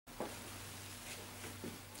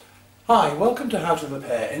Hi, welcome to How to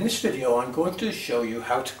Repair. In this video I'm going to show you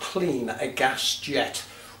how to clean a gas jet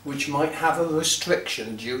which might have a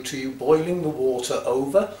restriction due to you boiling the water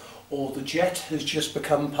over, or the jet has just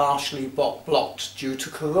become partially blocked due to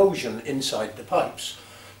corrosion inside the pipes.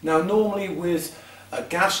 Now normally with a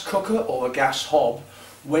gas cooker or a gas hob,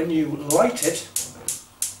 when you light it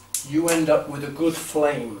you end up with a good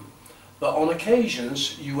flame, but on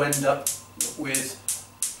occasions you end up with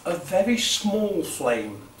a very small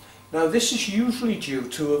flame. Now this is usually due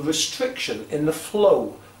to a restriction in the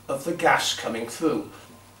flow of the gas coming through.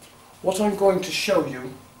 What I'm going to show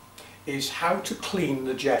you is how to clean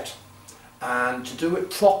the jet, and to do it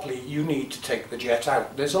properly you need to take the jet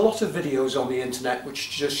out. There's a lot of videos on the internet which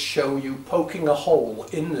just show you poking a hole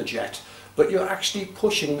in the jet, but you're actually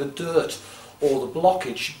pushing the dirt or the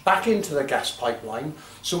blockage back into the gas pipeline,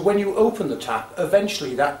 so when you open the tap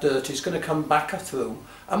eventually that dirt is going to come back through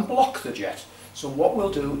and block the jet. So what we'll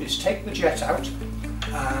do is take the jet out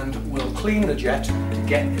and we'll clean the jet to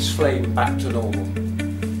get its flame back to normal.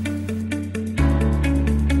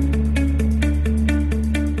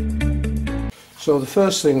 So the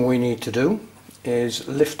first thing we need to do is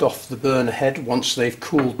lift off the burner head once they've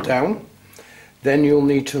cooled down. Then you'll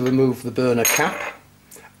need to remove the burner cap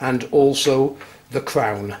and also the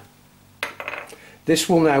crown. This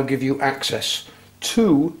will now give you access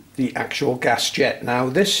to the actual gas jet. Now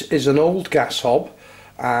this is an old gas hob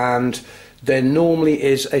and there normally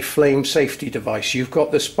is a flame safety device. You've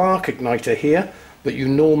got the spark igniter here, but you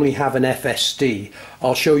normally have an FSD.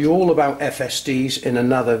 I'll show you all about FSDs in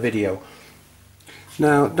another video.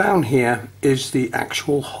 Now down here is the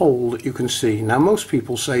actual hole that you can see. Now most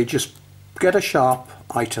people say just get a sharp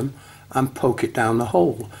item and poke it down the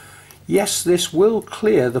hole. Yes, this will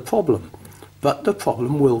clear the problem, but the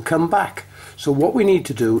problem will come back. So what we need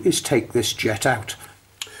to do is take this jet out.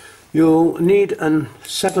 You'll need a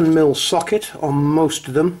 7mm socket on most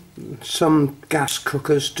of them. Some gas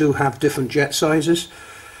cookers do have different jet sizes.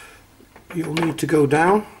 You'll need to go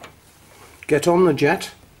down, get on the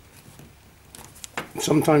jet.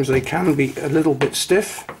 Sometimes they can be a little bit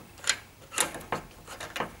stiff.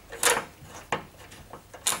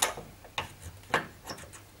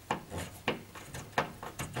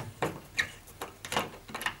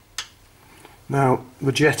 Now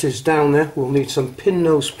the jet is down there. We'll need some pin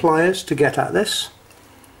nose pliers to get at this.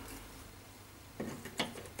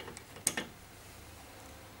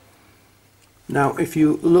 Now if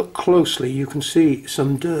you look closely you can see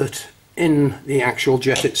some dirt in the actual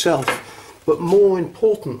jet itself, but more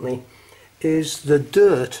importantly is the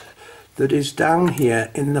dirt that is down here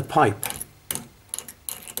in the pipe.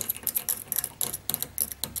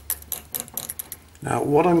 Now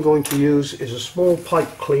what I'm going to use is a small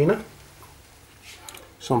pipe cleaner,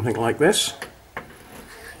 something like this,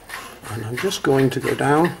 and I'm just going to go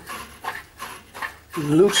down,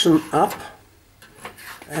 loosen up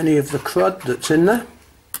any of the crud that's in there.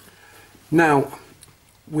 Now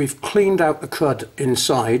we've cleaned out the crud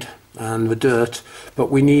inside and the dirt,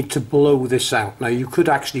 but we need to blow this out. Now you could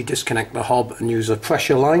actually disconnect the hob and use a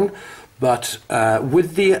pressure line, but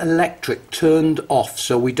with the electric turned off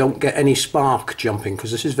so we don't get any spark jumping,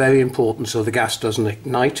 because this is very important so the gas doesn't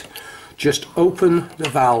ignite, just open the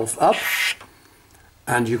valve up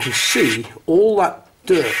and you can see all that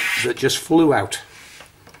dirt that just flew out.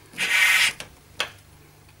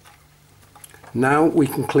 Now we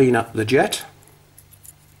can clean up the jet.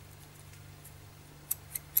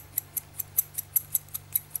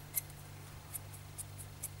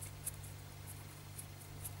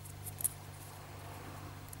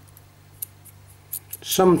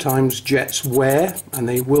 Sometimes jets wear and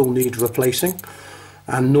they will need replacing,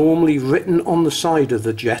 and normally written on the side of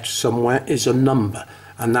the jet somewhere is a number,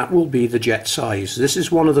 and that will be the jet size. This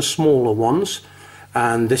is one of the smaller ones,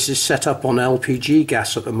 and this is set up on LPG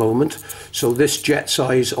gas at the moment, so this jet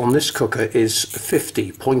size on this cooker is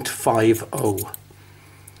 50.50.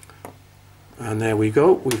 And there we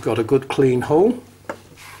go, we've got a good clean hole.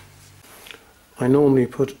 I normally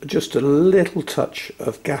put just a little touch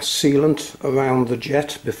of gas sealant around the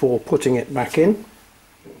jet before putting it back in.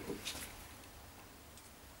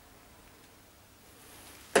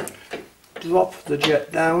 Drop the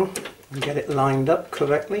jet down and get it lined up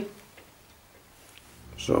correctly.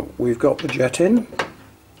 So we've got the jet in.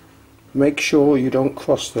 Make sure you don't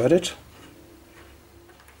cross thread it.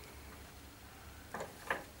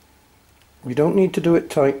 We don't need to do it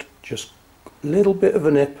tight, just a little bit of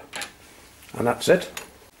a nip and that's it.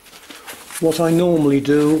 What I normally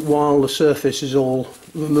do while the surface is all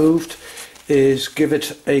removed is give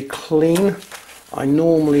it a clean. I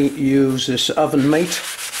normally use this Oven Mate.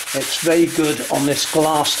 It's very good on this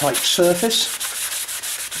glass type surface.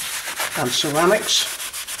 and ceramics.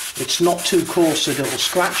 It's not too coarse that it will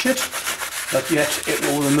scratch it, but yet it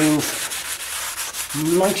will remove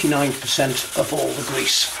 99% of all the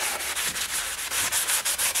grease.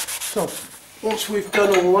 So once we've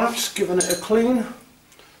done all that, given it a clean,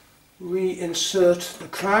 reinsert the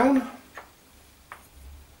crown,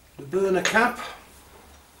 the burner cap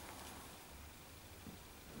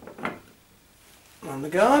and the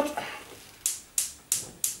guard,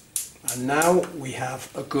 and now we have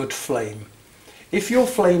a good flame. If your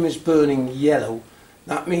flame is burning yellow,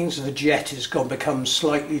 that means the jet is going to become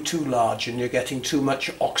slightly too large and you're getting too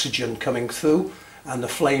much oxygen coming through, and the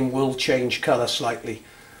flame will change colour slightly,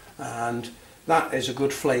 and that is a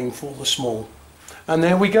good flame for the small. And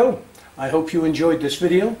there we go. I hope you enjoyed this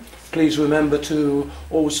video. Please remember to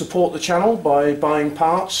always support the channel by buying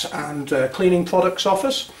parts and cleaning products off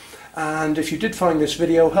us. And if you did find this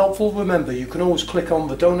video helpful, remember you can always click on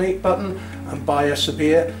the donate button and buy us a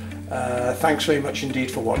beer. Thanks very much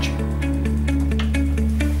indeed for watching.